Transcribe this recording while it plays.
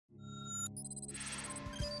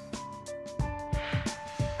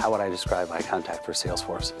How would I describe iContact for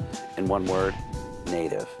Salesforce? In one word,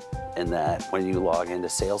 native. In that when you log into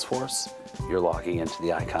Salesforce, you're logging into the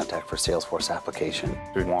iContact for Salesforce application.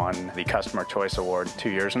 We won the Customer Choice Award 2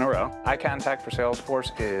 years in a row. iContact for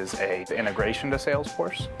Salesforce is an integration to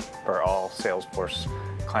Salesforce for all Salesforce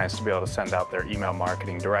clients to be able to send out their email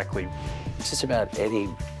marketing directly. Just about any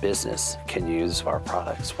business can use our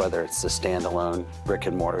products, whether it's the standalone brick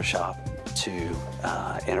and mortar shop to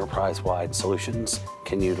enterprise-wide solutions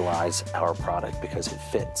can utilize our product because it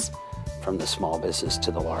fits from the small business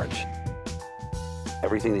to the large.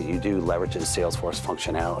 Everything that you do leverages Salesforce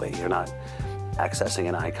functionality. You're not accessing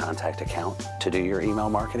an iContact account to do your email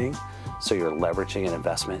marketing, so you're leveraging an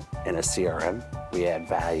investment in a CRM. We add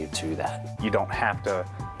value to that. You don't have to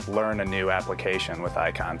learn a new application with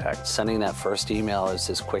iContact. Sending that first email is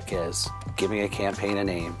as quick as giving a campaign a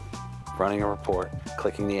name, running a report,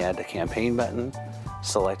 clicking the Add to Campaign button,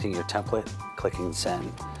 selecting your template, clicking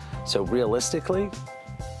Send. So realistically,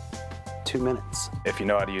 2 minutes. If you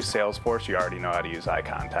know how to use Salesforce, you already know how to use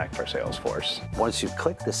iContact for Salesforce. Once you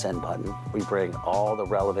click the Send button, we bring all the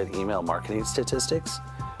relevant email marketing statistics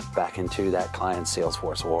back into that client's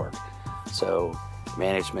Salesforce org. So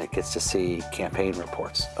management gets to see campaign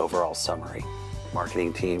reports, overall summary.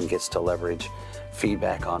 Marketing team gets to leverage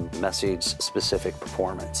feedback on message-specific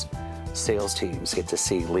performance. Sales teams get to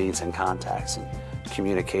see leads and contacts and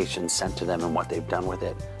communications sent to them and what they've done with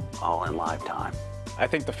it, all in live time. I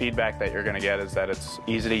think the feedback that you're going to get is that it's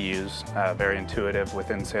easy to use, very intuitive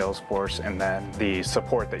within Salesforce, and then the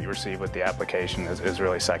support that you receive with the application is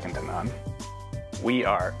really second to none. We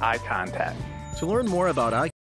are iContact. To learn more about